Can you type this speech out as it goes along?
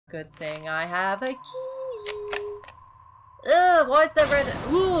Good thing I have a key. Ugh, why is there red?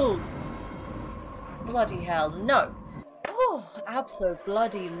 Ooh! Bloody hell, no. Oh,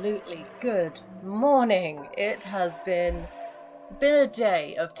 abso-bloody-lutely good morning. It has been a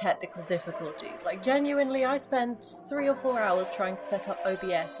day of technical difficulties. Like, genuinely, I spent 3 or 4 hours trying to set up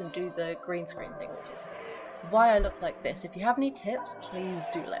OBS and do the green screen thing, which is why I look like this. If you have any tips, please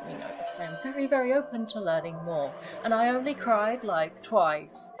do let me know, because I am very, very open to learning more. And I only cried like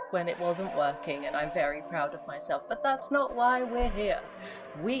twice when it wasn't working, and I'm very proud of myself. But that's not why we're here.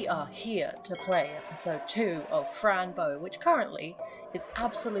 We are here to play episode 2 of Fran, which currently is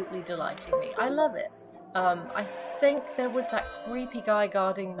absolutely delighting me. I love it. I think there was that creepy guy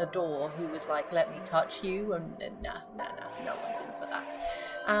guarding the door who was like, let me touch you, and nah, no one's in for that.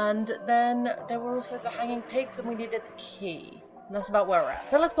 And then there were also the hanging pigs, and we needed the key. And that's about where we're at.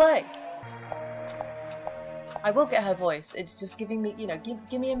 So let's play! I will get her voice. It's just giving me, you know,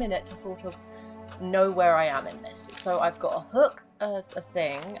 give me a minute to sort of know where I am in this. So I've got a hook, a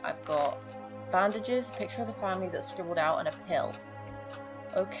thing, I've got bandages, a picture of the family that's scribbled out, and a pill.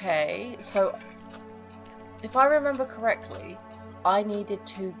 Okay, so if I remember correctly, I needed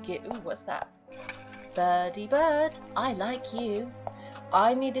to get... Ooh, what's that? Birdie bird, I like you.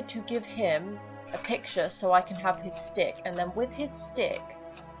 I needed to give him a picture so I can have his stick, and then with his stick,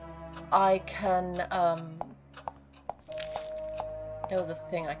 I can, there was a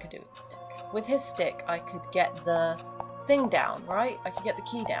thing I could do with the stick. With his stick, I could get the thing down, right? I could get the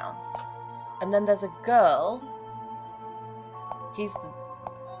key down. And then there's a girl. He's the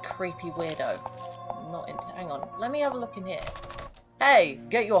creepy weirdo. I'm not into... Hang on, let me have a look in here. Hey,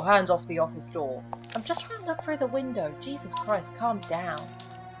 get your hands off the office door. I'm just trying to look through the window. Jesus Christ, calm down.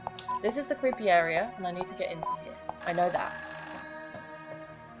 This is the creepy area, and I need to get into here. I know that.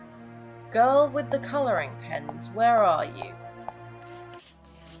 Girl with the colouring pens, where are you?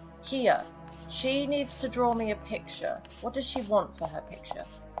 Here. She needs to draw me a picture. What does she want for her picture?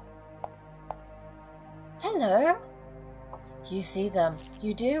 Hello? You see them.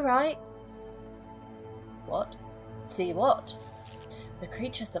 You do, right? What? See what? The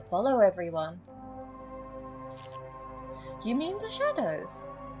creatures that follow everyone. You mean the shadows?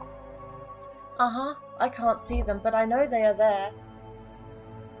 Uh-huh. I can't see them, but I know they are there.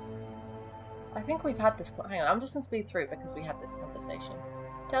 I think we've had this... Hang on, I'm just going to speed through because we had this conversation.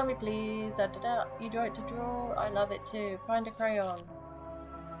 Tell me, please. Da, da, da. You like to draw? I love it too. Find a crayon.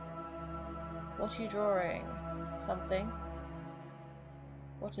 What are you drawing? Something?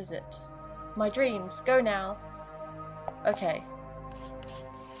 What is it? My dreams. Go now. Okay.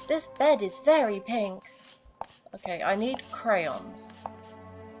 This bed is very pink. Okay, I need crayons.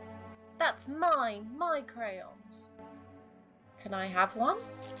 That's mine! My crayons! Can I have one?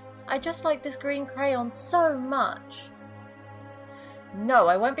 I just like this green crayon so much. No,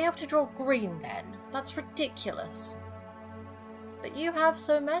 I won't be able to draw green then. That's ridiculous. But you have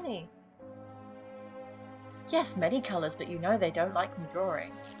so many. Yes, many colours, but you know they don't like me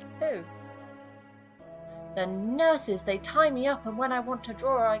drawing. Who? The nurses, they tie me up, and when I want to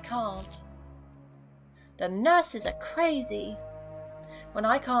draw, I can't. The nurses are crazy. When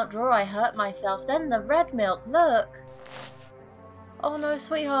I can't draw, I hurt myself. Then the red milk, look. Oh no,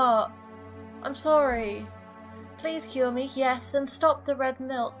 sweetheart. I'm sorry. Please cure me, yes, and stop the red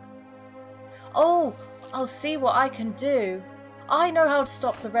milk. Oh, I'll see what I can do. I know how to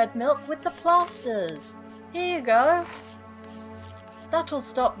stop the red milk with the plasters. Here you go. That'll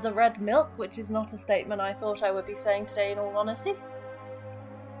stop the red milk, which is not a statement I thought I would be saying today in all honesty.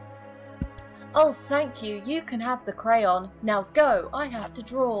 Oh, thank you. You can have the crayon. Now go. I have to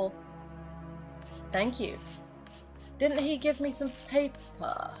draw. Thank you. Didn't he give me some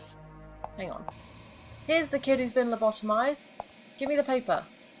paper? Hang on. Here's the kid who's been lobotomized. Give me the paper.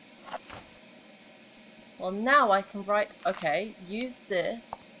 Well, now I can write... Okay, use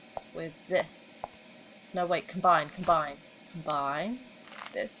this with this. No, wait, combine. Combine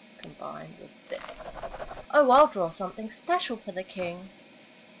this, combine with this. Oh, I'll draw something special for the king.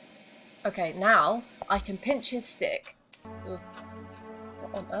 Okay, now I can pinch his stick. Ugh.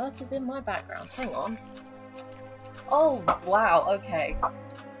 What on earth is in my background? Hang on. Oh, wow, okay.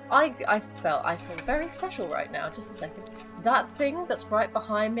 I feel very special right now. Just a second. That thing that's right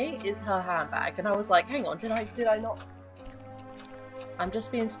behind me is her handbag, and I was like, hang on, did I not? I'm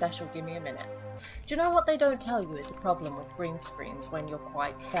just being special. Give me a minute. Do you know what they don't tell you is a problem with green screens when you're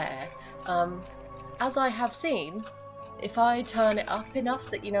quite fair? As I have seen, if I turn it up enough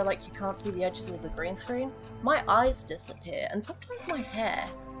that, you know, like you can't see the edges of the green screen, my eyes disappear, and sometimes my hair.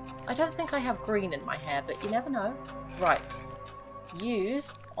 I don't think I have green in my hair, but you never know. Right.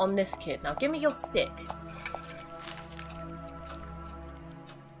 Use on this kid. Now give me your stick.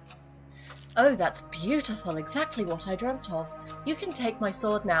 Oh, that's beautiful. Exactly what I dreamt of. You can take my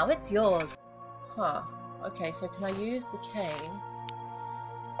sword now. It's yours. Huh. Okay, so can I use the cane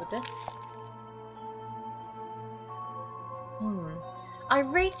with this? I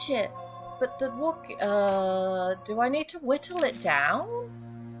reach it, but the walk... do I need to whittle it down?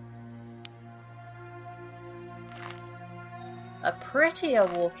 A prettier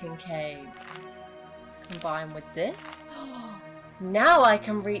walking cane. Combined with this. Now I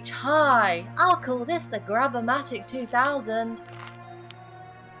can reach high. I'll call this the Grab-O-Matic 2000.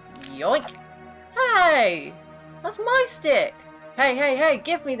 Yoink. Hey! That's my stick. Hey, hey, hey,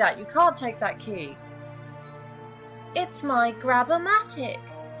 give me that. You can't take that key. It's my Grab-O-Matic,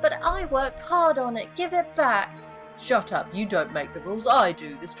 but I worked hard on it. Give it back. Shut up. You don't make the rules. I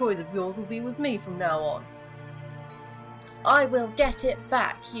do. This toy of yours will be with me from now on. I will get it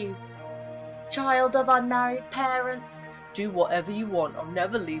back, you child of unmarried parents. Do whatever you want. I'll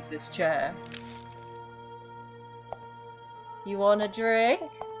never leave this chair. You want a drink?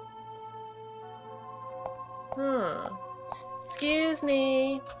 Excuse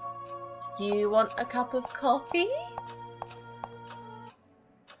me. You want a cup of coffee?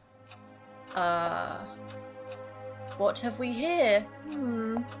 What have we here?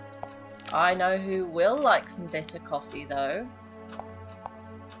 I know who will like some bitter coffee, though.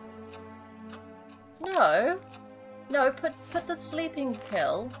 No. No, put the sleeping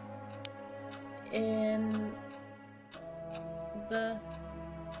pill in the...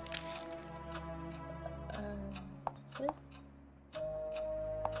 what's this?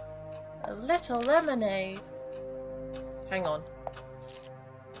 A little lemonade. Hang on.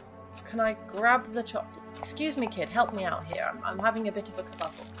 Can I grab the chocolate? Excuse me, kid. Help me out here. I'm having a bit of a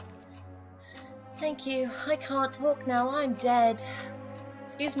kerfuffle. Thank you. I can't talk now. I'm dead.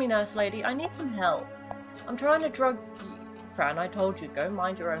 Excuse me, nurse lady. I need some help. I'm trying to drug you. Fran, I told you. Go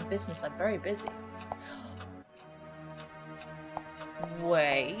mind your own business. I'm very busy.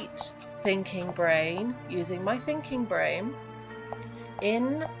 Wait. Thinking brain. Using my thinking brain.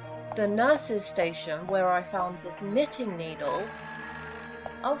 In the nurse's station where I found this knitting needle.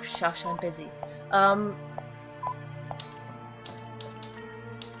 Oh, shush. I'm busy.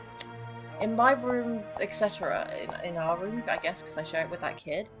 In my room, etc., in our room, I guess, because I share it with that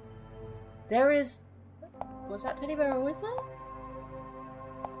kid, there is... Was that teddy bear always there?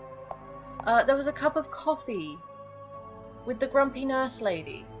 There was a cup of coffee with the grumpy nurse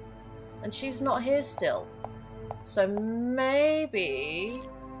lady, and she's not here still. So maybe...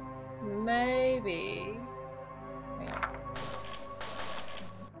 Hang on.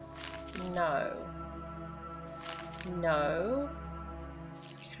 No. No.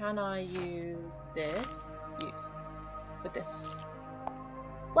 Can I use this? Use. With this.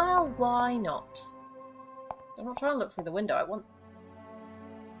 Well, why not? I'm not trying to look through the window. I want...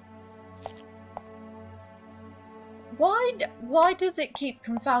 Why does it keep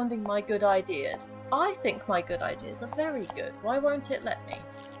confounding my good ideas? I think my good ideas are very good. Why won't it let me?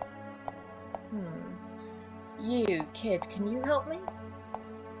 You, kid, can you help me?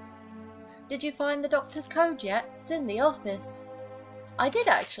 Did you find the doctor's code yet? It's in the office. I did,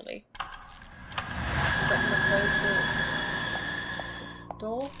 actually. Is that going to close the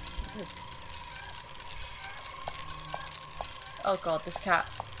door? Oh god, this cat.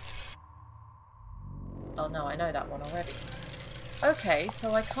 Oh no, I know that one already. Okay,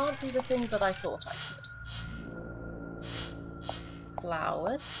 so I can't do the thing that I thought I could.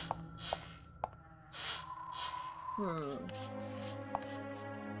 Flowers.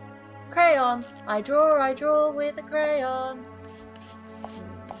 Crayon. I draw with a crayon.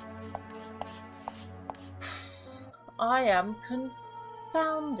 I am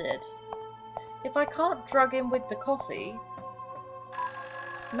confounded. If I can't drug him with the coffee,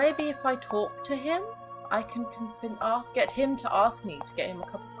 maybe if I talk to him, I can get him to ask me to get him a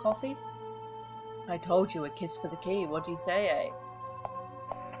cup of coffee. I told you, a kiss for the key. What do you say, eh?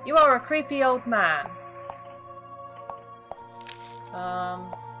 You are a creepy old man.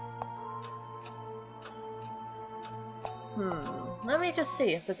 Let me just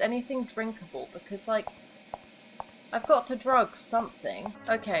see if there's anything drinkable, because, like, I've got to drug something.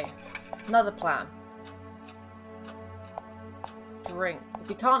 Okay, another plan. Drink. If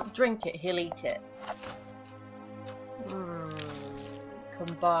you can't drink it, he'll eat it.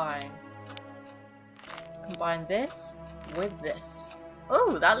 Combine. Combine this with this.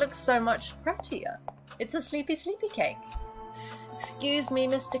 Oh, that looks so much prettier. It's a sleepy cake. Excuse me,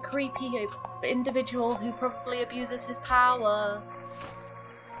 Mr. Creepy individual who probably abuses his power.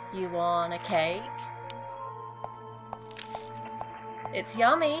 You want a cake? It's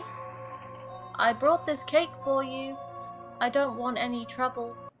yummy. I brought this cake for you. I don't want any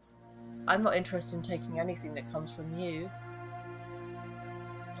trouble. I'm not interested in taking anything that comes from you.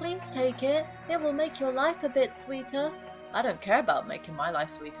 Please take it. It will make your life a bit sweeter. I don't care about making my life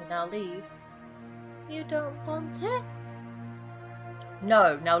sweeter. Now leave. You don't want it?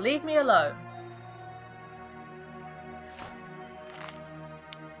 No, now leave me alone.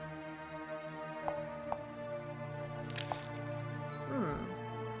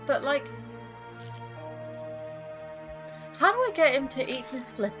 But like, how do I get him to eat this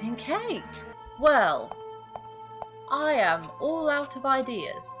flipping cake? Well, I am all out of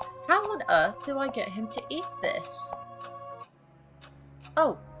ideas. How on earth do I get him to eat this?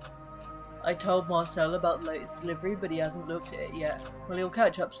 Oh. I told Marcel about the latest delivery, but he hasn't looked at it yet. Well, he'll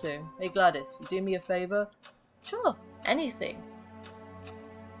catch up soon. Hey Gladys, you do me a favour? Sure, anything.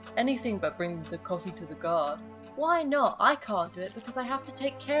 Anything but bring the coffee to the guard. Why not? I can't do it because I have to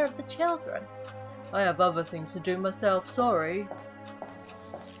take care of the children. I have other things to do myself, sorry.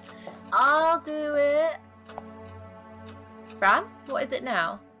 I'll do it. Fran, what is it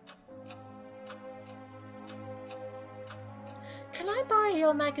now? Can I borrow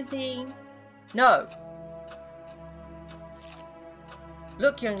your magazine? No.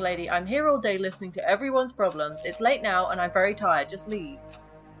 Look, young lady, I'm here all day listening to everyone's problems. It's late now and I'm very tired. Just leave.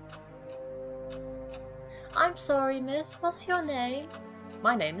 I'm sorry, miss. What's your name?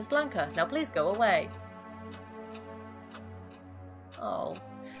 My name is Blanca. Now please go away. Oh.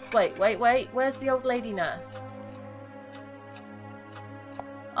 Wait. Where's the old lady nurse?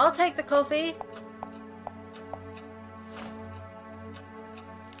 I'll take the coffee.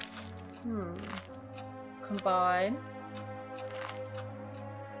 Combine.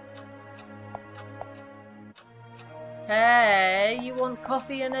 Hey, you want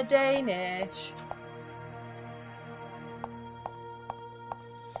coffee and a Danish?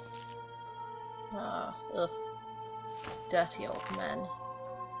 Ugh. Dirty old man.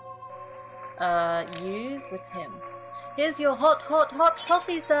 Use with him. Here's your hot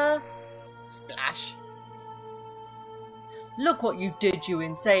coffee, sir. Splash. Look what you did, you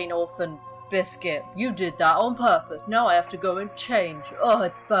insane orphan biscuit. You did that on purpose. Now I have to go and change. Oh,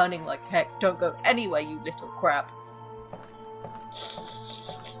 it's burning like heck. Don't go anywhere, you little crap.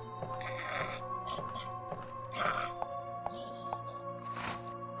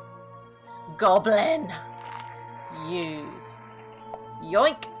 Goblin. Use.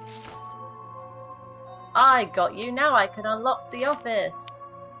 Yoink. I got you. Now I can unlock the office.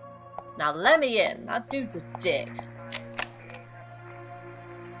 Now let me in. That dude's a dick.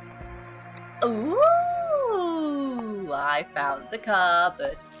 Ooh, I found the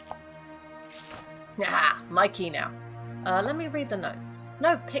cupboard. Ah, my key now. Let me read the notes.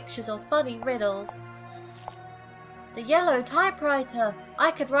 No pictures or funny riddles. The yellow typewriter. I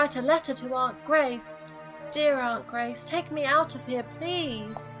could write a letter to Aunt Grace. Dear Aunt Grace, take me out of here,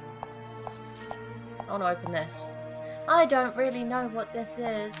 please. I want to open this. I don't really know what this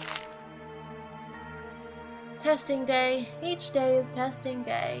is. Testing day. Each day is testing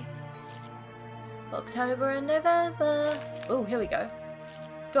day. October and November. Oh, here we go.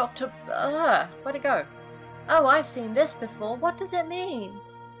 Dr. Where'd it go? Oh, I've seen this before. What does it mean?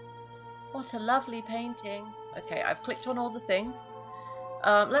 What a lovely painting. Okay, I've clicked on all the things.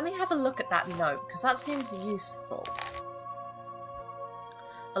 Let me have a look at that note, because that seems useful.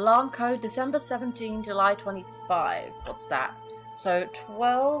 Alarm code December 17, July 25. What's that? So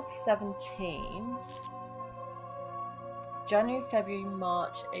 12/17. January, February,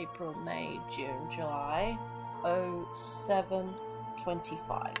 March, April, May, June, July.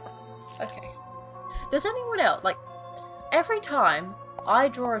 07/25. Okay. Does anyone else, like, every time I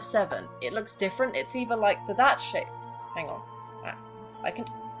draw a 7, it looks different. It's either like that shape. Hang on. I can.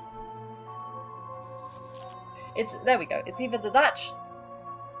 It's, there we go. It's either that.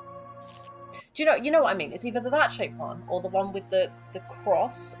 Do you know what I mean? It's either that shape one or the one with the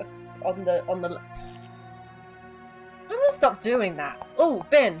cross on the. I'm gonna stop doing that. Oh,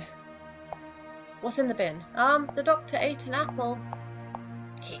 bin. What's in the bin? The doctor ate an apple.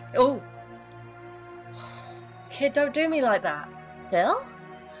 Oh. Kid, don't do me like that. Phil?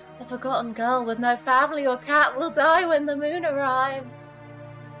 A forgotten girl with no family or cat will die when the moon arrives.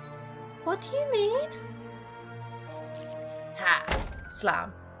 What do you mean? Ha!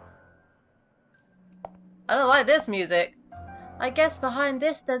 Slam. I don't like this music. I guess behind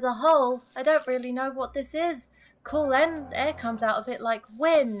this there's a hole. I don't really know what this is. Cool air comes out of it like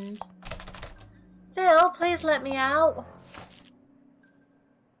wind. Phil, please let me out.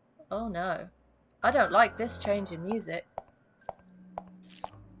 Oh no. I don't like this change in music.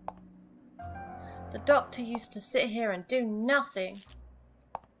 The doctor used to sit here and do nothing.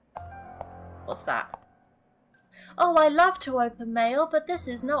 What's that? Oh, I love to open mail, but this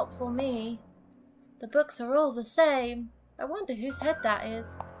is not for me. The books are all the same. I wonder whose head that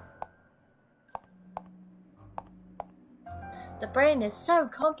is. The brain is so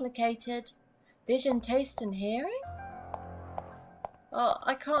complicated. Vision, taste, and hearing? Oh,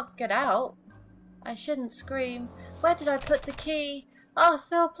 I can't get out. I shouldn't scream. Where did I put the key? Oh,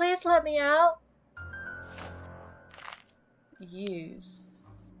 Phil, please let me out. Use.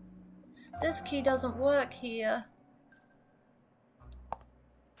 This key doesn't work here.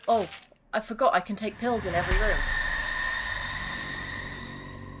 Oh, I forgot I can take pills in every room.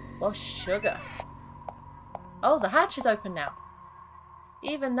 Well, sugar. Oh, the hatch is open now.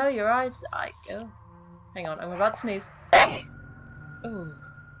 Even though your eyes... Oh. Hang on, I'm about to sneeze. Ooh.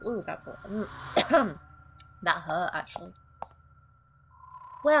 Ooh, that that hurt, actually.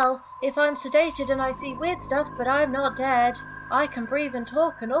 Well, if I'm sedated and I see weird stuff, but I'm not dead, I can breathe and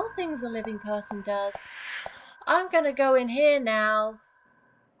talk, and all things a living person does. I'm gonna go in here now.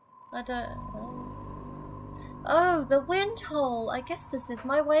 I don't... Oh, the wind hole. I guess this is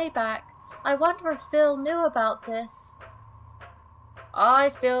my way back. I wonder if Phil knew about this.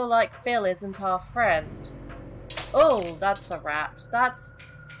 I feel like Phil isn't our friend. Oh, that's a rat. That's...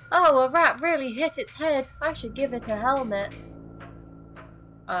 Oh, a rat really hit its head. I should give it a helmet.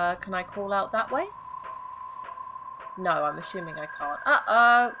 Can I crawl out that way? No, I'm assuming I can't.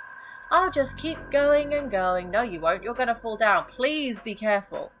 Uh-oh. I'll just keep going and going. No, you won't. You're gonna fall down. Please be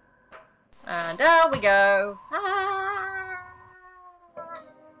careful. And down we go. Ah!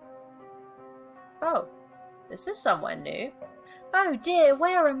 Oh, this is somewhere new. Oh dear,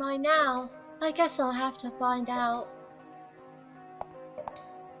 where am I now? I guess I'll have to find out.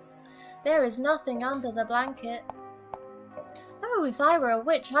 There is nothing under the blanket. Oh, if I were a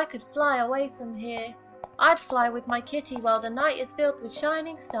witch, I could fly away from here. I'd fly with my kitty while the night is filled with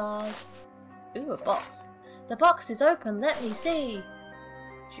shining stars. Ooh, a box. The box is open, let me see.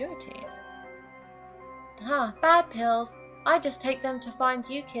 Duty. Huh, bad pills. I just take them to find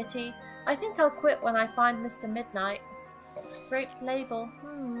you, kitty. I think I'll quit when I find Mr. Midnight. Scraped label.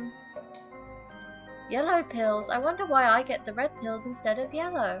 Yellow pills. I wonder why I get the red pills instead of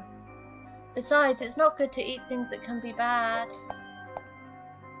yellow. Besides, it's not good to eat things that can be bad.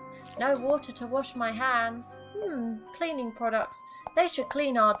 No water to wash my hands. Cleaning products. They should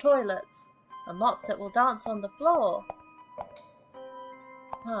clean our toilets. A mop that will dance on the floor.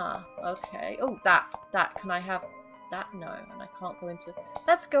 Huh, okay. Oh, that. Can I have that? No, and I can't go into...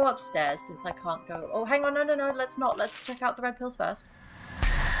 Let's go upstairs since I can't go... Oh, hang on, no, let's not. Let's check out the red pills first.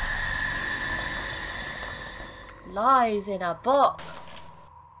 Lies in a box.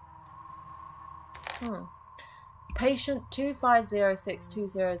 Patient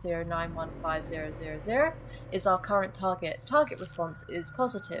 250620091500 is our current target. Target response is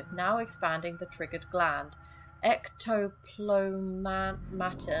positive, now expanding the triggered gland.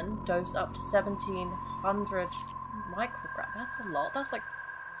 Ectoplomatin, dose up to 1700 microgram. That's a lot. That's like...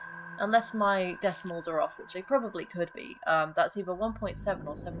 Unless my decimals are off, which they probably could be. That's either 1.7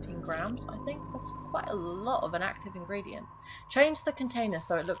 or 17 grams, I think. That's quite a lot of an active ingredient. Change the container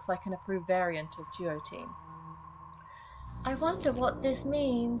so it looks like an approved variant of duotine. I wonder what this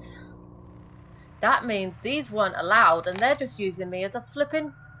means. That means these weren't allowed and they're just using me as a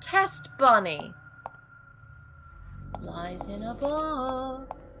flippin' test bunny. Lies in a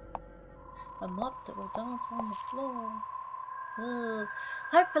box. A mop that will dance on the floor. Ugh.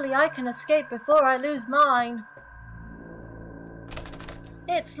 Hopefully I can escape before I lose mine.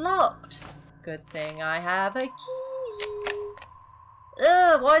 It's locked. Good thing I have a key.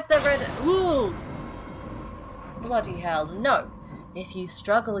 Ugh, why is there red? Ooh! Bloody hell, no. If you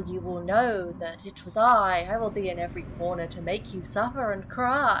struggle, you will know that it was I. I will be in every corner to make you suffer and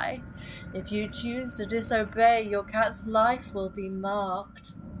cry. If you choose to disobey, your cat's life will be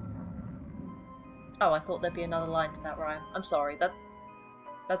marked. Oh, I thought there'd be another line to that rhyme. I'm sorry, that's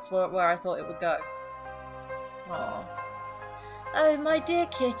where I thought it would go. Aww. Oh, my dear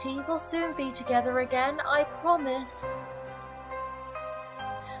kitty, we'll soon be together again, I promise.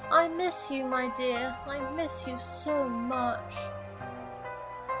 I miss you, my dear. I miss you so much.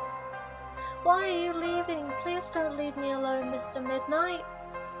 Why are you leaving? Please don't leave me alone, Mr. Midnight.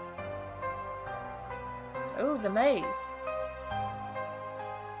 Oh, the maze.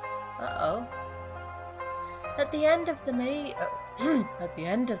 Uh-oh. At the end of the maze... at the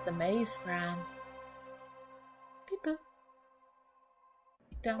end of the maze, Fran. Beep-boop.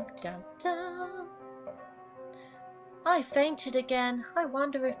 Dum-dum-dum. I fainted again. I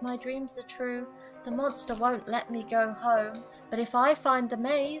wonder if my dreams are true. The monster won't let me go home. But if I find the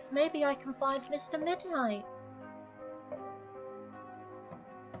maze, maybe I can find Mr. Midnight.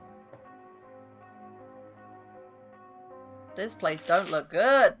 This place don't look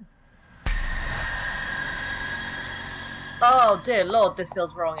good. Oh dear Lord, this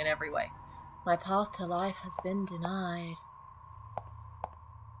feels wrong in every way. My path to life has been denied.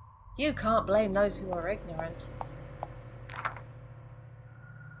 You can't blame those who are ignorant.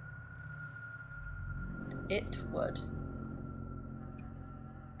 It would.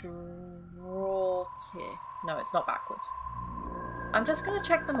 No, it's not backwards. I'm just gonna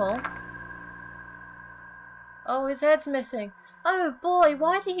check them all. Oh, his head's missing. Oh boy,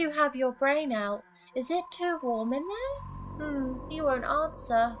 why do you have your brain out? Is it too warm in there? He won't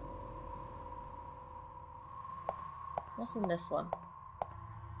answer. What's in this one?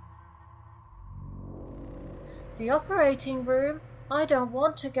 The operating room? I don't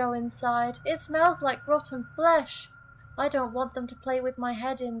want to go inside. It smells like rotten flesh. I don't want them to play with my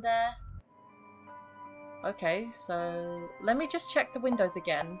head in there. Okay, so let me just check the windows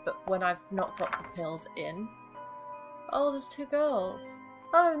again, but when I've not got the pills in. Oh, there's 2 girls.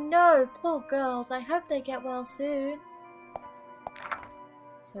 Oh no, poor girls. I hope they get well soon.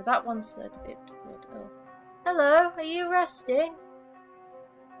 So that one said it would. Oh. Hello, are you resting?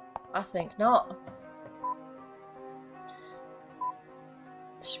 I think not.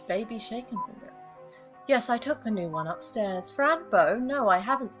 Baby shaken syndrome. Yes, I took the new one upstairs. Fran Bow? No, I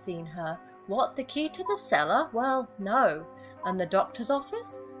haven't seen her. What, the key to the cellar? Well, no. And the doctor's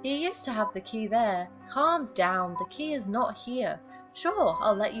office? He used to have the key there. Calm down, the key is not here. Sure,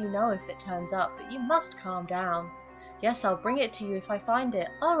 I'll let you know if it turns up, but you must calm down. Yes, I'll bring it to you if I find it.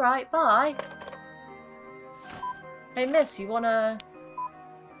 Alright, bye. Hey miss, you wanna...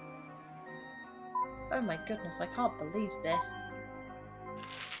 Oh my goodness, I can't believe this.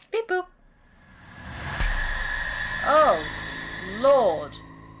 Beep boop. Oh, Lord.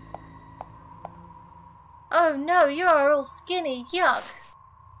 Oh no, you are all skinny. Yuck.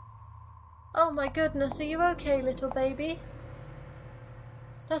 Oh my goodness, are you okay, little baby?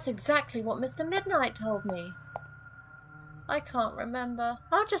 That's exactly what Mr. Midnight told me. I can't remember.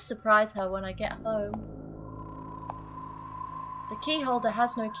 I'll just surprise her when I get home. The key holder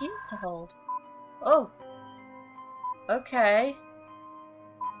has no keys to hold. Oh. Okay.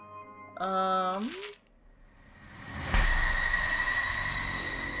 Ugh.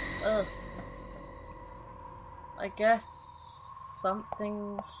 I guess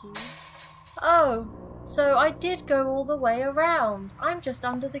something here. Oh, so I did go all the way around. I'm just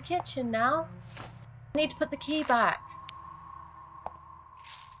under the kitchen now. I need to put the key back.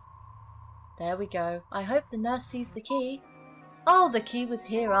 There we go. I hope the nurse sees the key. Oh, the key was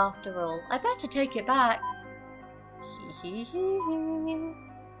here after all. I better take it back. Hee hee hee hee.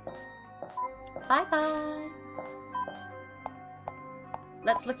 Bye-bye.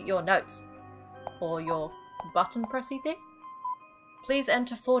 Let's look at your notes. Or your button pressy thing. Please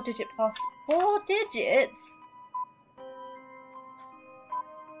enter 4-digit password. 4 digits?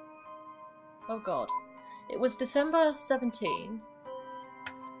 Oh god. It was December 17.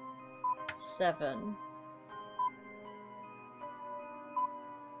 7.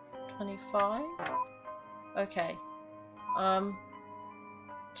 25. Okay.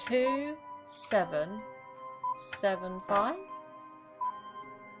 2 7 7 5.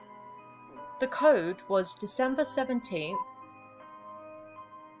 The code was December 17th,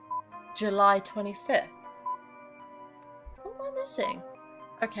 July 25th. What am I missing?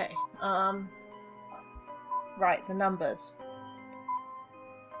 Okay, right, the numbers.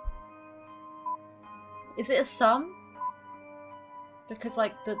 Is it a sum? Because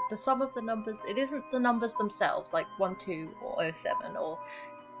like the sum of the numbers, it isn't the numbers themselves, like 1, 2, or 07, or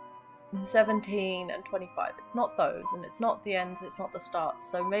 17 and 25. It's not those, and it's not the ends, it's not the starts.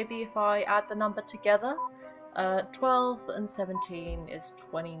 So maybe if I add the number together, 12 and 17 is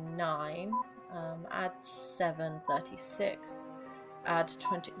 29. Add 7, 36. Add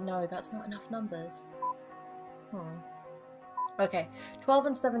 20. No, that's not enough numbers. Okay, 12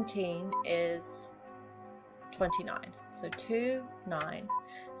 and 17 is 29. So 2, 9.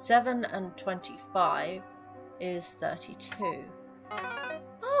 7 and 25 is 32.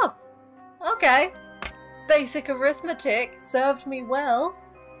 Oh! Okay. Basic arithmetic served me well.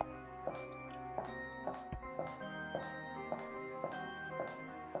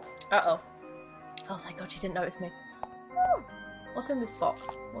 Uh-oh. Oh, thank God she didn't notice me. Woo. What's in this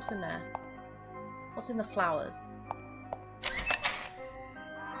box? What's in there? What's in the flowers?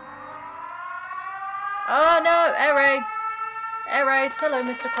 Oh no! Air raids! Air raids! Hello,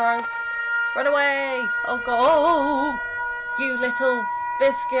 Mr. Crow. Run away! Oh God! Oh, you little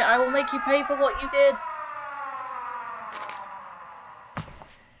biscuit! I will make you pay for what you did.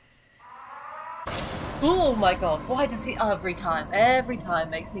 Oh my God! Why does he every time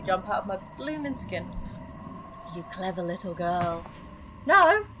makes me jump out of my blooming skin? You clever little girl.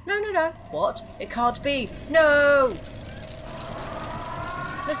 No, no, no, no. What? It can't be. No!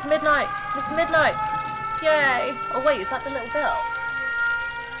 Miss Midnight! Miss Midnight! Yay! Oh wait, is that the little girl?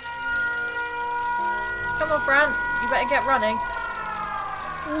 Come on, Fran. You better get running.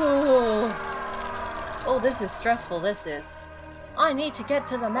 Ooh. Oh, this is stressful, this is. I need to get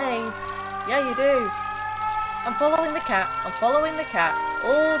to the maze. Yeah, you do. I'm following the cat. I'm following the cat.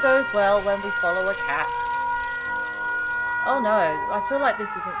 All goes well when we follow a cat. Oh no, I feel like this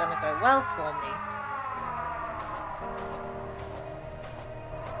isn't going to go well for me.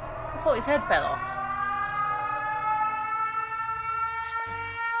 I thought his head fell off.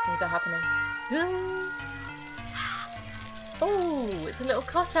 Things are happening. Oh, it's a little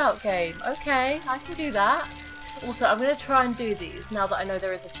cutout game. Okay, I can do that. Also, I'm going to try and do these, now that I know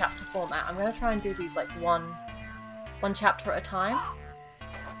there is a chapter format. I'm going to try and do these like one chapter at a time.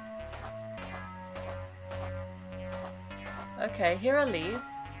 Okay, here are leaves.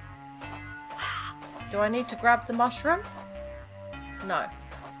 Do I need to grab the mushroom? No.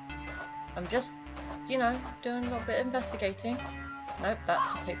 I'm just, you know, doing a little bit of investigating. Nope, that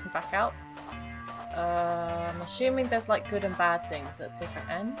just takes me back out. I'm assuming there's like good and bad things at different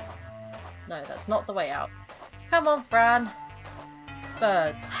ends. No, that's not the way out. Come on, Fran.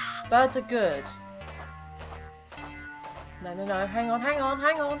 Birds. Birds are good. No, no, no. Hang on, hang on,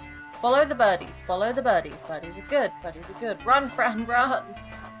 hang on. Follow the birdies. Follow the birdies. Birdies are good. Birdies are good. Run, Fran, run.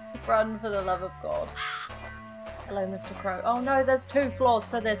 Run for the love of God. Hello, Mr. Crow. Oh no, there's 2 floors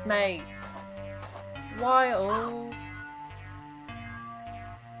to this maze. Why? Oh.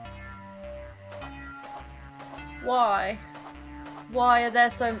 Why? Why are there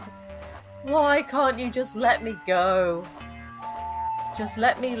so... Why can't you just let me go? Just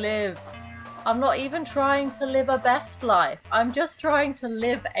let me live. I'm not even trying to live a best life. I'm just trying to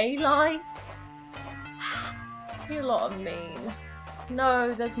live a life. You lot are mean.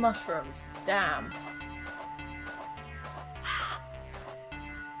 No, there's mushrooms. Damn.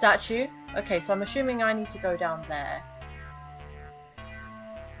 Statue? Okay, so I'm assuming I need to go down there.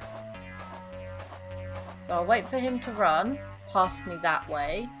 So I'll wait for him to run past me that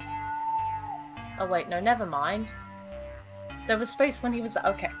way. Oh wait, no, never mind. There was space when he was...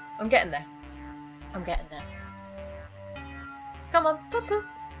 Okay, I'm getting there. I'm getting there. Come on, boop boop.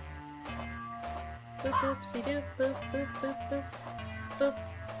 Boop boop, doop boop boop boop boop boop.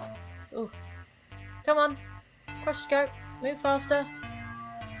 Ooh. Come on. Across you go. Move faster.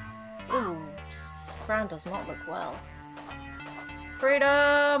 Ooh. Fran does not look well.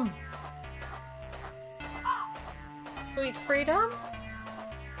 Freedom! Sweet freedom?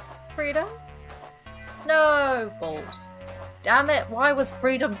 Freedom? No! Balls. Damn it, why was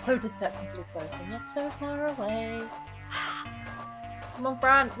freedom so deceptively close and yet so far away? Come on,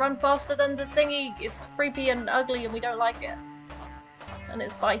 Fran, run faster than the thingy. It's creepy and ugly and we don't like it. And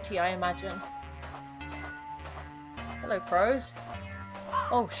it's bitey, I imagine. Hello, crows.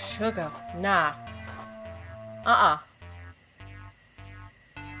 Oh, sugar. Nah.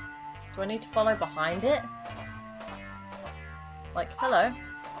 Do I need to follow behind it? Like, hello.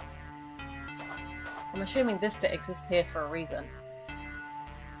 I'm assuming this bit exists here for a reason.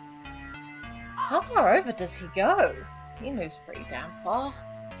 How far over does he go? He moves pretty damn far.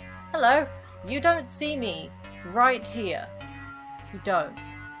 Hello. You don't see me right here. You don't.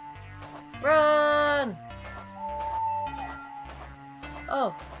 Run!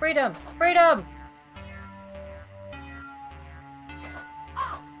 Oh, freedom! Freedom!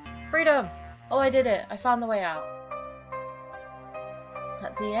 Freedom! Oh, I did it. I found the way out.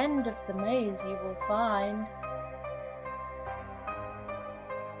 At the end of the maze you will find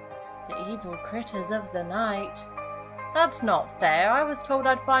the evil critters of the night. That's not fair. I was told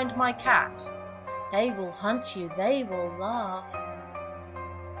I'd find my cat. They will hunt you. They will laugh.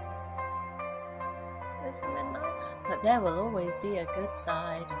 It's midnight. But there will always be a good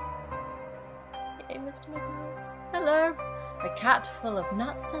side. Yay, Mr. Midnight. Hello. A cat full of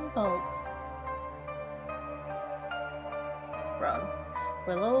nuts and bolts. Run.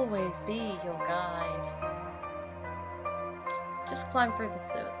 Will always be your guide. Just climb through the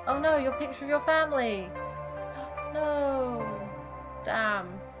sewer. Oh no, your picture of your family! No! Damn.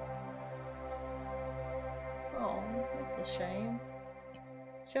 Oh, that's a shame.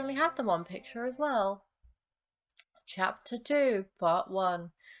 She only had the one picture as well. Chapter 2, Part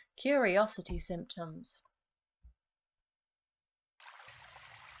 1. Curiosity Symptoms.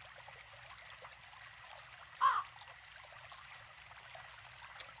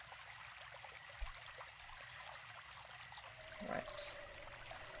 Right.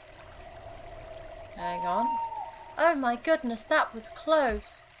 Hang on. Oh my goodness, that was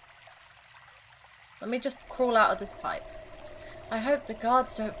close. Let me just crawl out of this pipe. I hope the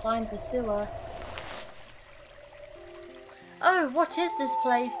guards don't find the sewer. Oh, what is this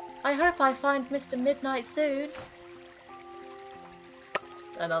place? I hope I find Mr. Midnight soon.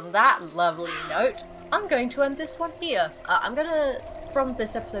 And on that lovely note, I'm going to end this one here. From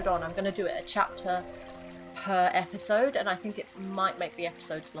this episode on, I'm gonna do it a chapter per episode, and I think it might make the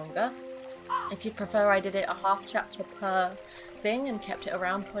episodes longer. If you prefer I did it a half chapter per thing and kept it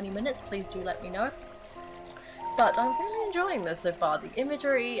around 20 minutes, please do let me know. But I'm really enjoying this so far. The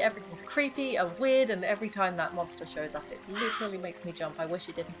imagery, everything's creepy and weird, and every time that monster shows up it literally makes me jump. I wish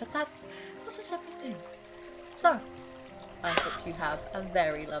it didn't, but that's a separate thing. So, I hope you have a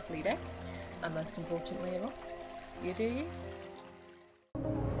very lovely day, and most importantly of all, you do you.